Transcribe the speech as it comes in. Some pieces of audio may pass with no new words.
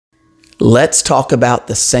Let's talk about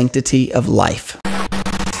the sanctity of life.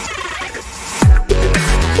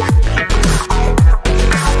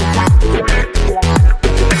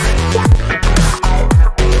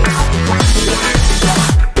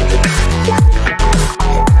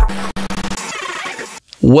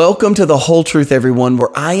 Welcome to The Whole Truth, everyone,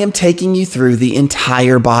 where I am taking you through the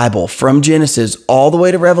entire Bible from Genesis all the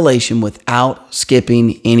way to Revelation without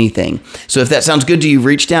skipping anything. So if that sounds good to you,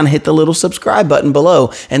 reach down and hit the little subscribe button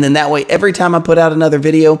below. And then that way, every time I put out another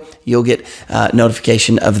video, you'll get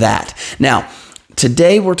notification of that. Now,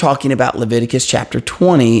 today we're talking about Leviticus chapter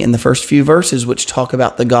 20 in the first few verses, which talk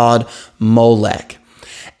about the god Molech.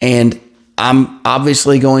 And I'm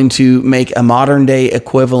obviously going to make a modern day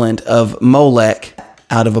equivalent of Molech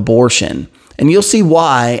out of abortion. And you'll see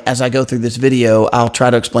why as I go through this video. I'll try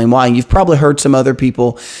to explain why. You've probably heard some other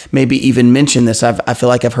people maybe even mention this. I feel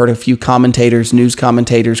like I've heard a few commentators, news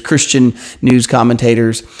commentators, Christian news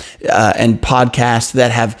commentators, and podcasts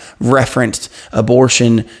that have referenced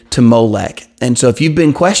abortion to Molech. And so if you've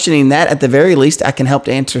been questioning that, at the very least, I can help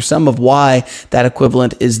to answer some of why that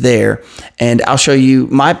equivalent is there. And I'll show you,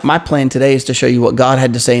 my plan today is to show you what God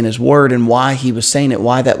had to say in his word and why he was saying it,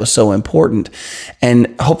 why that was so important.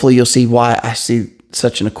 And hopefully you'll see why I see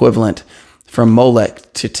such an equivalent from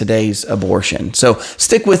Molech to today's abortion. So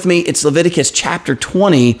stick with me. It's Leviticus chapter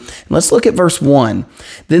 20. And let's look at verse 1.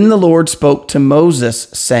 Then the Lord spoke to Moses,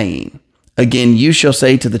 saying, "Again, you shall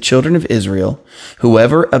say to the children of Israel,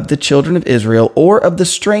 whoever of the children of Israel or of the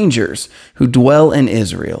strangers who dwell in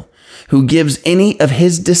Israel, who gives any of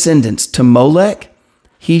his descendants to Molech,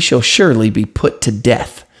 he shall surely be put to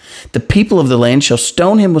death. The people of the land shall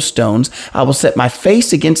stone him with stones. I will set my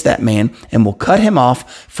face against that man and will cut him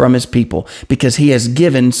off from his people, because he has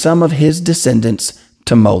given some of his descendants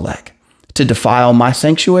to Molech, to defile my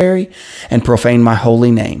sanctuary and profane my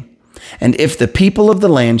holy name. And if the people of the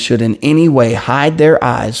land should in any way hide their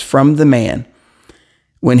eyes from the man,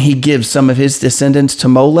 when he gives some of his descendants to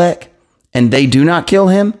Molech, and they do not kill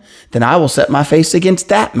him, then I will set my face against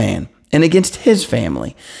that man and against his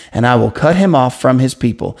family, and I will cut him off from his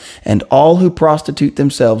people, and all who prostitute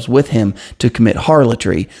themselves with him to commit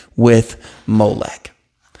harlotry with Molech."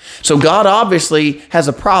 So God obviously has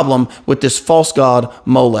a problem with this false god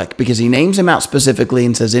Molech, because he names him out specifically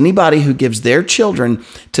and says anybody who gives their children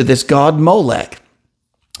to this god Molech,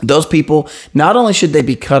 those people, not only should they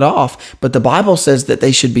be cut off, but the Bible says that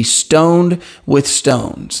they should be stoned with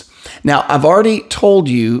stones. Now, I've already told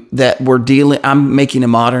you that I'm making a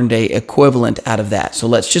modern day equivalent out of that. So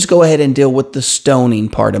let's just go ahead and deal with the stoning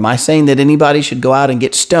part. Am I saying that anybody should go out and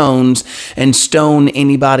get stones and stone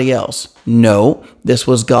anybody else? No, this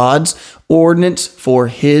was God's ordinance for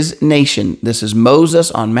his nation. This is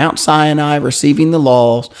Moses on Mount Sinai receiving the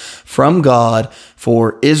laws from God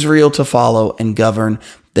for Israel to follow and govern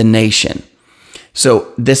the nation. So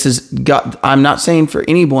this is God. I'm not saying for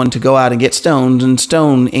anyone to go out and get stones and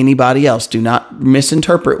stone anybody else. Do not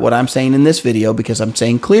misinterpret what I'm saying in this video, because I'm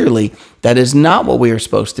saying clearly that is not what we are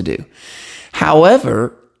supposed to do.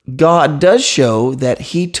 However, God does show that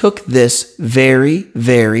he took this very,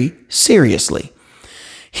 very seriously.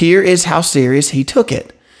 Here is how serious he took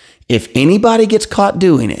it. If anybody gets caught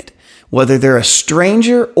doing it, whether they're a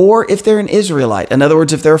stranger or if they're an Israelite, in other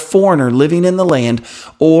words, if they're a foreigner living in the land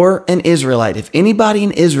or an Israelite, if anybody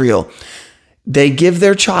in Israel, they give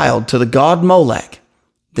their child to the god Molech,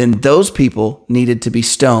 then those people needed to be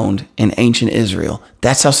stoned in ancient Israel.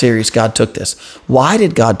 That's how serious God took this. Why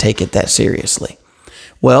did God take it that seriously?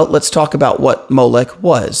 Well, let's talk about what Molech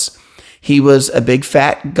was. He was a big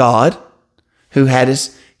fat god who had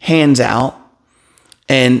his hands out,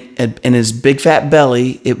 and in his big fat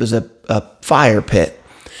belly, it was a fire pit.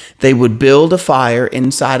 They would build a fire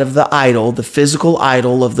inside of the idol, the physical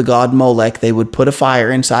idol of the god Molech. They would put a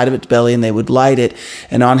fire inside of its belly and they would light it.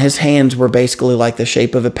 And on his hands were basically like the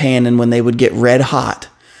shape of a pan. And when they would get red hot,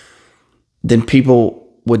 then people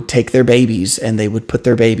would take their babies and they would put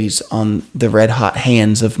their babies on the red hot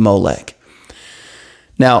hands of Molech.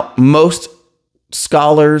 Now, most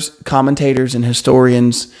scholars, commentators, and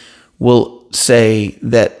historians will say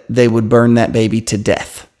that they would burn that baby to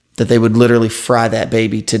death, that they would literally fry that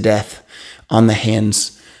baby to death on the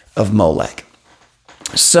hands of Molech.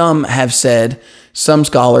 Some have said, some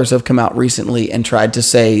scholars have come out recently and tried to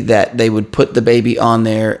say that they would put the baby on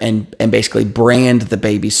there and basically brand the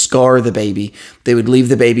baby, scar the baby. They would leave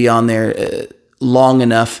the baby on there long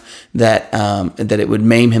enough that that it would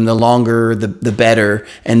maim him. The longer, the better,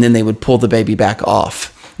 and then they would pull the baby back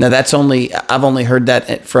off. Now, I've only heard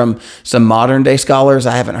that from some modern day scholars.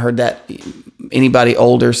 I haven't heard that anybody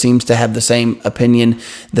older seems to have the same opinion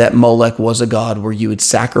that Molech was a god where you would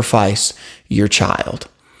sacrifice your child.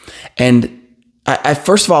 And I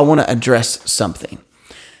first of all, I want to address something.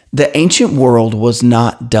 The ancient world was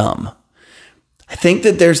not dumb. I think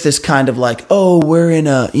that there's this kind of like, oh, we're in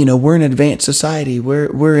an advanced society.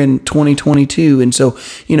 We're in 2022. And so,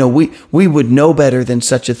 we would know better than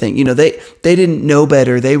such a thing. They didn't know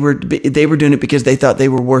better. They were doing it because they thought they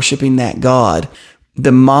were worshiping that God.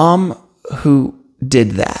 The mom who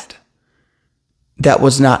did that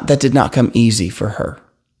did not come easy for her.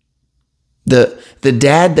 The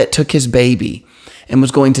dad that took his baby and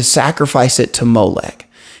was going to sacrifice it to Molech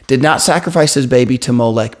did not sacrifice his baby to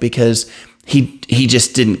Molech because he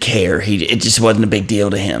just didn't care. It just wasn't a big deal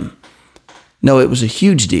to him. No, it was a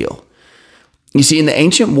huge deal. You see, in the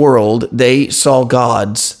ancient world, they saw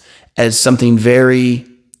gods as something very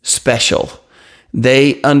special.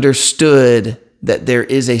 They understood that there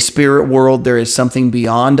is a spirit world, there is something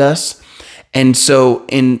beyond us. And so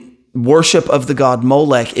in worship of the god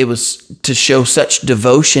Molech, it was to show such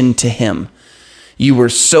devotion to him. You were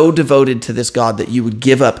so devoted to this God that you would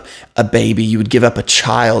give up a baby, you would give up a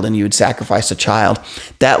child, and you would sacrifice a child.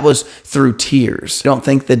 That was through tears. You don't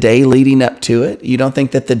think the day leading up to it, you don't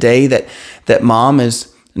think that the day that mom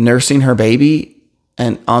is nursing her baby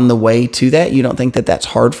and on the way to that, you don't think that that's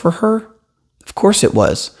hard for her? Of course it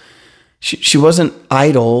was. She wasn't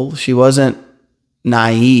idle. She wasn't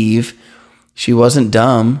naive. She wasn't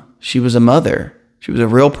dumb. She was a mother. She was a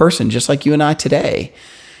real person, just like you and I today.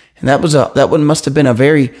 And that one must have been a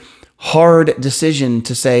very hard decision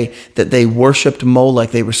to say that they worshiped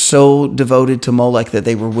Molech. They were so devoted to Molech that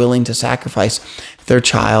they were willing to sacrifice their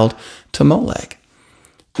child to Molech.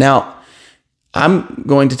 Now, I'm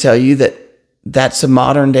going to tell you that that's a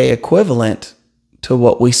modern day equivalent to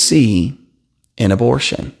what we see in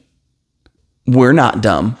abortion. We're not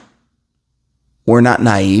dumb. We're not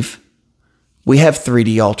naive. We have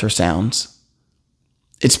 3D ultrasounds.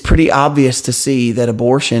 It's pretty obvious to see that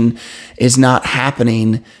abortion is not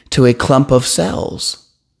happening to a clump of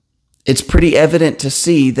cells. It's pretty evident to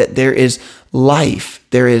see that there is life.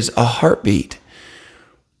 There is a heartbeat.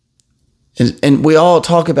 And we all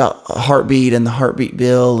talk about a heartbeat and the heartbeat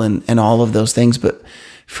bill and all of those things. But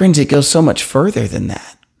friends, it goes so much further than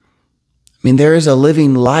that. I mean, there is a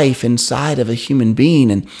living life inside of a human being.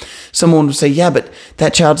 And someone would say, yeah, but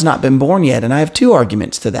that child's not been born yet. And I have two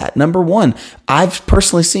arguments to that. Number one, I've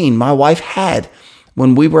personally seen my wife had,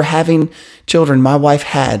 when we were having children, my wife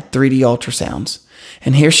had 3D ultrasounds.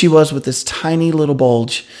 And here she was with this tiny little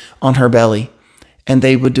bulge on her belly. And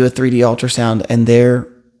they would do a 3D ultrasound. And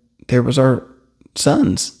there was our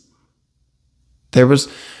sons. There was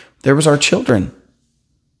our children.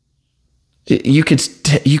 You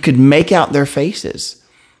could make out their faces.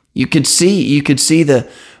 You could see the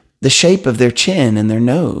shape of their chin and their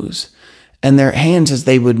nose and their hands as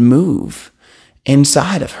they would move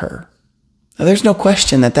inside of her. Now, there's no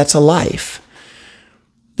question that that's a life.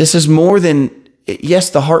 This is more than, yes,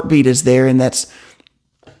 the heartbeat is there, and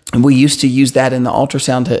we used to use that in the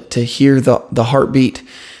ultrasound to hear the heartbeat.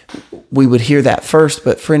 We would hear that first,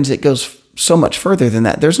 but friends, it goes so much further than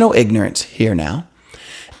that. There's no ignorance here now.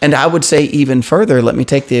 And I would say even further, let me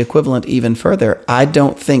take the equivalent even further. I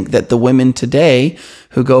don't think that the women today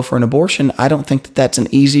who go for an abortion, I don't think that that's an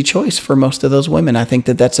easy choice for most of those women. I think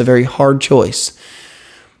that that's a very hard choice.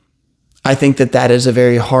 I think that that is a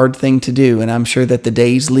very hard thing to do. And I'm sure that the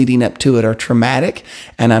days leading up to it are traumatic.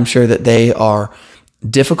 And I'm sure that they are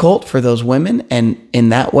difficult for those women. And in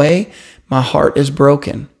that way, my heart is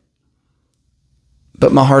broken.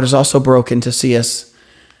 But my heart is also broken to see us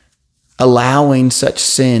allowing such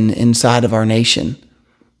sin inside of our nation.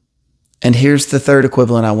 And here's the third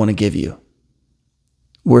equivalent I want to give you.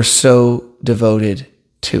 We're so devoted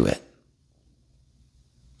to it.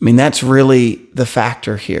 I mean, that's really the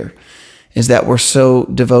factor here, is that we're so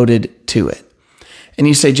devoted to it. And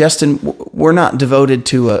you say, Justin, we're not devoted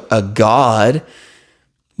to a God.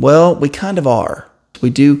 Well, we kind of are.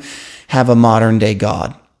 We do have a modern day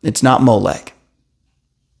God. It's not Molech.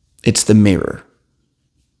 It's the mirror.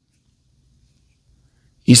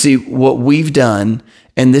 You see, what we've done,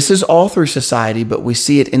 and this is all through society, but we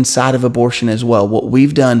see it inside of abortion as well. What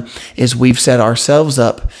we've done is we've set ourselves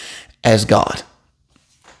up as God.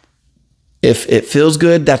 If it feels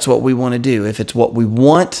good, that's what we want to do. If it's what we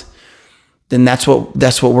want, then that's what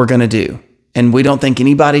we're going to do. And we don't think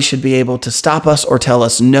anybody should be able to stop us or tell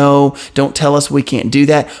us no. Don't tell us we can't do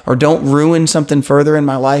that, or don't ruin something further in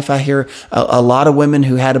my life. I hear a lot of women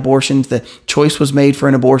who had abortions, the choice was made for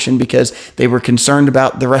an abortion because they were concerned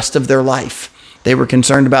about the rest of their life. They were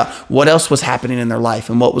concerned about what else was happening in their life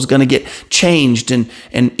and what was going to get changed and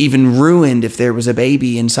even ruined if there was a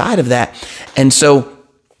baby inside of that. And so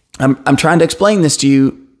I'm trying to explain this to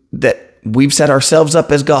you, that we've set ourselves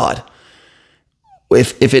up as God.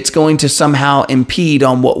 if it's going to somehow impede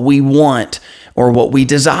on what we want or what we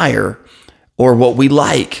desire or what we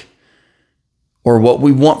like or what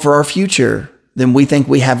we want for our future, then we think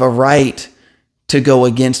we have a right to go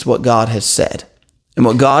against what God has said. And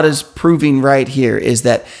what God is proving right here is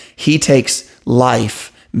that he takes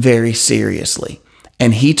life very seriously.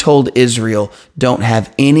 And he told Israel, don't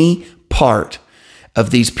have any part of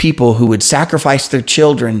these people who would sacrifice their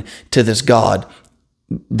children to this god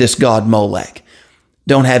Molech.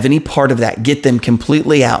 Don't have any part of that. Get them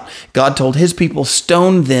completely out. God told his people,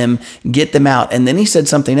 stone them, get them out. And then he said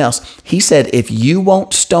something else. He said, if you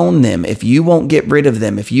won't stone them, if you won't get rid of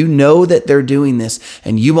them, if you know that they're doing this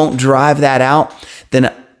and you won't drive that out,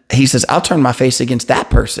 then he says, I'll turn my face against that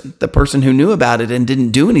person, the person who knew about it and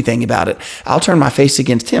didn't do anything about it. I'll turn my face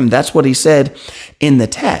against him. That's what he said in the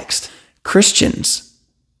text. Christians,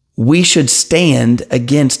 we should stand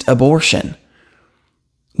against abortion.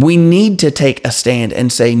 We need to take a stand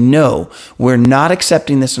and say, no, we're not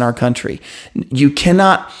accepting this in our country. You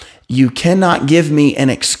cannot give me an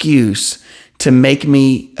excuse to make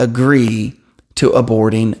me agree to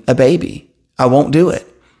aborting a baby. I won't do it.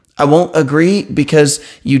 I won't agree because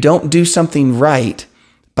you don't do something right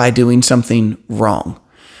by doing something wrong.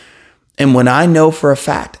 And when I know for a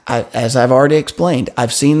fact, as I've already explained,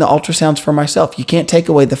 I've seen the ultrasounds for myself. You can't take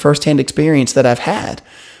away the firsthand experience that I've had.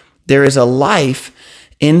 There is a life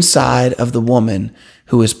inside of the woman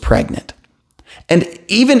who is pregnant. And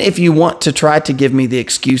even if you want to try to give me the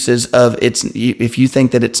excuses of if you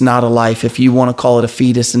think that it's not a life, if you want to call it a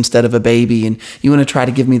fetus instead of a baby, and you want to try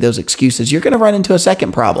to give me those excuses, you're going to run into a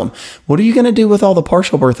second problem. What are you going to do with all the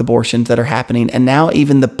partial birth abortions that are happening, and now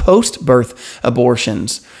even the post-birth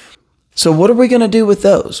abortions? So what are we going to do with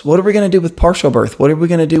those? What are we going to do with partial birth? What are we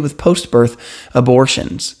going to do with post-birth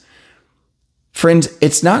abortions? Friends,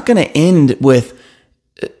 it's not going to end with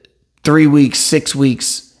 3 weeks, 6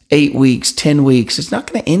 weeks, 8 weeks, 10 weeks. It's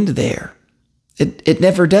not going to end there. It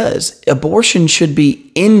never does. Abortion should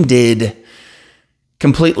be ended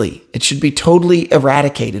completely. It should be totally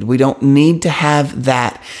eradicated. We don't need to have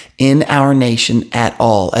that in our nation at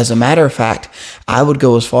all. As a matter of fact, I would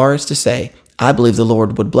go as far as to say, I believe the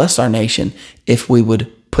Lord would bless our nation if we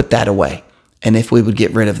would put that away and if we would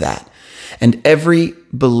get rid of that. And every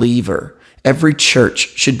believer, every church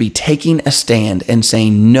should be taking a stand and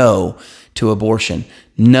saying no to abortion.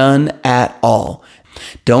 None at all.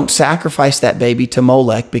 Don't sacrifice that baby to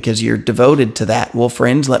Molech because you're devoted to that. Well,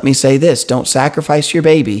 friends, let me say this. Don't sacrifice your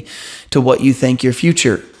baby to what you think your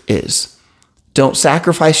future is. Don't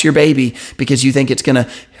sacrifice your baby because you think it's going to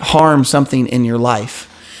harm something in your life.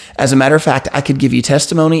 As a matter of fact, I could give you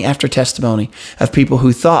testimony after testimony of people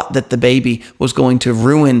who thought that the baby was going to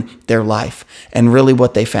ruin their life. And really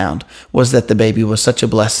what they found was that the baby was such a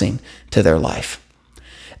blessing to their life.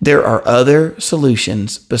 There are other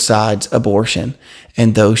solutions besides abortion,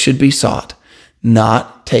 and those should be sought,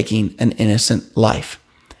 not taking an innocent life.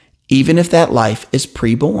 Even if that life is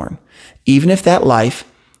preborn, even if that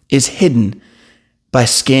life is hidden by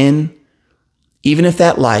skin, even if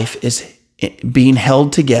that life is being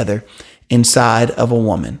held together inside of a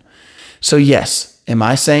woman. So yes, am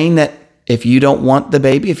I saying that if you don't want the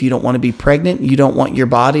baby, if you don't want to be pregnant, you don't want your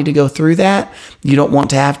body to go through that, you don't want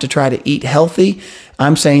to have to try to eat healthy,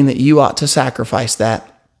 I'm saying that you ought to sacrifice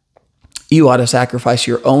that. You ought to sacrifice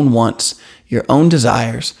your own wants, your own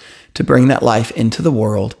desires to bring that life into the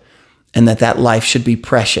world, and that life should be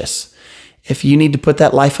precious. If you need to put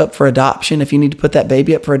that life up for adoption, if you need to put that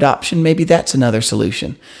baby up for adoption, maybe that's another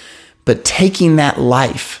solution. But taking that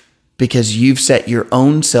life because you've set your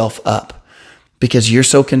own self up, because you're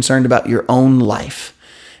so concerned about your own life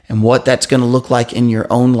and what that's going to look like in your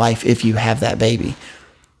own life if you have that baby.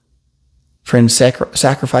 Friends,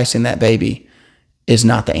 sacrificing that baby is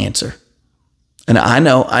not the answer. And I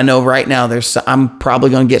know right now I'm probably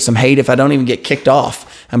going to get some hate if I don't even get kicked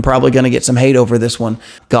off. I'm probably going to get some hate over this one.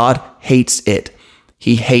 God hates it.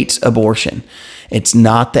 He hates abortion. It's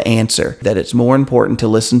not the answer. That it's more important to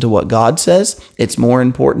listen to what God says. It's more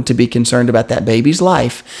important to be concerned about that baby's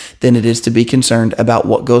life than it is to be concerned about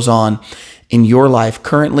what goes on in your life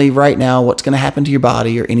currently, right now, what's going to happen to your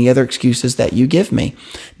body, or any other excuses that you give me.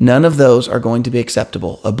 None of those are going to be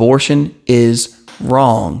acceptable. Abortion is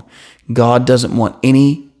wrong. God doesn't want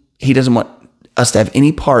He doesn't want us to have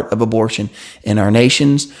any part of abortion in our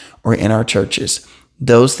nations or in our churches.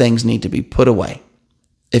 Those things need to be put away.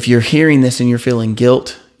 If you're hearing this and you're feeling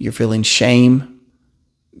guilt, you're feeling shame,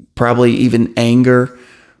 probably even anger,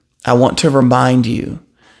 I want to remind you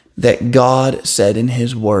that God said in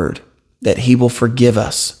His Word that He will forgive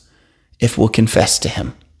us if we'll confess to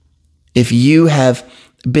Him. If you have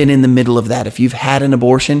been in the middle of that, if you've had an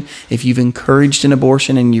abortion, if you've encouraged an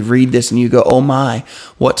abortion and you read this and you go, oh my,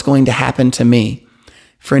 what's going to happen to me?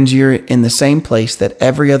 Friends, you're in the same place that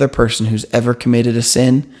every other person who's ever committed a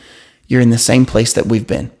sin, you're in the same place that we've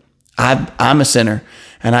been. I'm a sinner,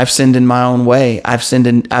 and I've sinned in my own way. I've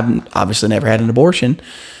obviously never had an abortion.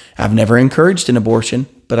 I've never encouraged an abortion,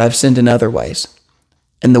 but I've sinned in other ways.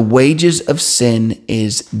 And the wages of sin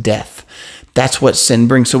is death. That's what sin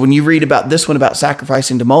brings. So when you read about this one, about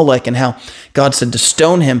sacrificing to Molech and how God said to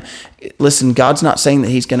stone him, listen, God's not saying that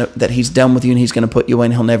he's done with you and he's going to put you away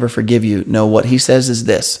and he'll never forgive you. No, what he says is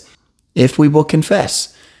this: if we will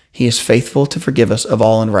confess, he is faithful to forgive us of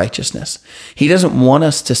all unrighteousness. He doesn't want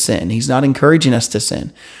us to sin. He's not encouraging us to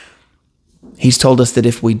sin. He's told us that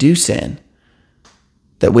if we do sin,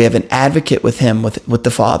 that we have an advocate with him, with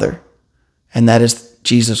the Father, and that is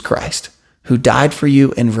Jesus Christ, who died for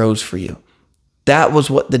you and rose for you. That was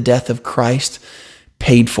what the death of Christ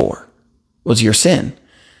paid for, was your sin.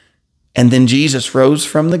 And then Jesus rose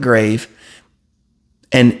from the grave,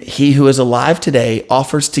 and he who is alive today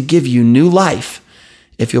offers to give you new life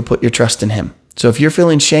if you'll put your trust in him. So if you're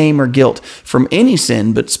feeling shame or guilt from any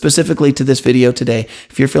sin, but specifically to this video today,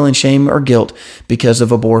 if you're feeling shame or guilt because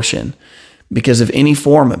of abortion, because of any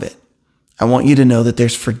form of it, I want you to know that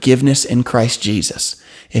there's forgiveness in Christ Jesus.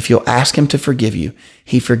 If you'll ask him to forgive you,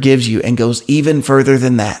 he forgives you and goes even further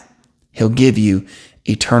than that. He'll give you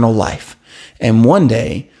eternal life. And one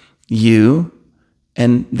day, you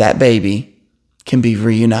and that baby can be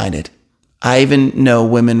reunited. I even know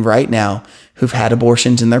women right now who've had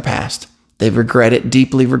abortions in their past. They regret it,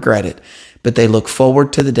 deeply regret it, but they look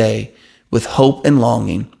forward to the day with hope and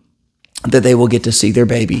longing that they will get to see their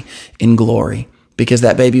baby in glory, because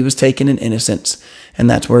that baby was taken in innocence, and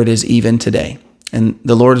that's where it is even today. And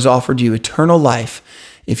the Lord has offered you eternal life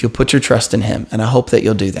if you'll put your trust in him, and I hope that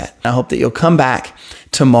you'll do that. I hope that you'll come back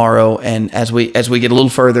tomorrow, and as we get a little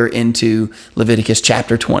further into Leviticus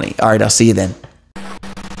chapter 20. All right, I'll see you then.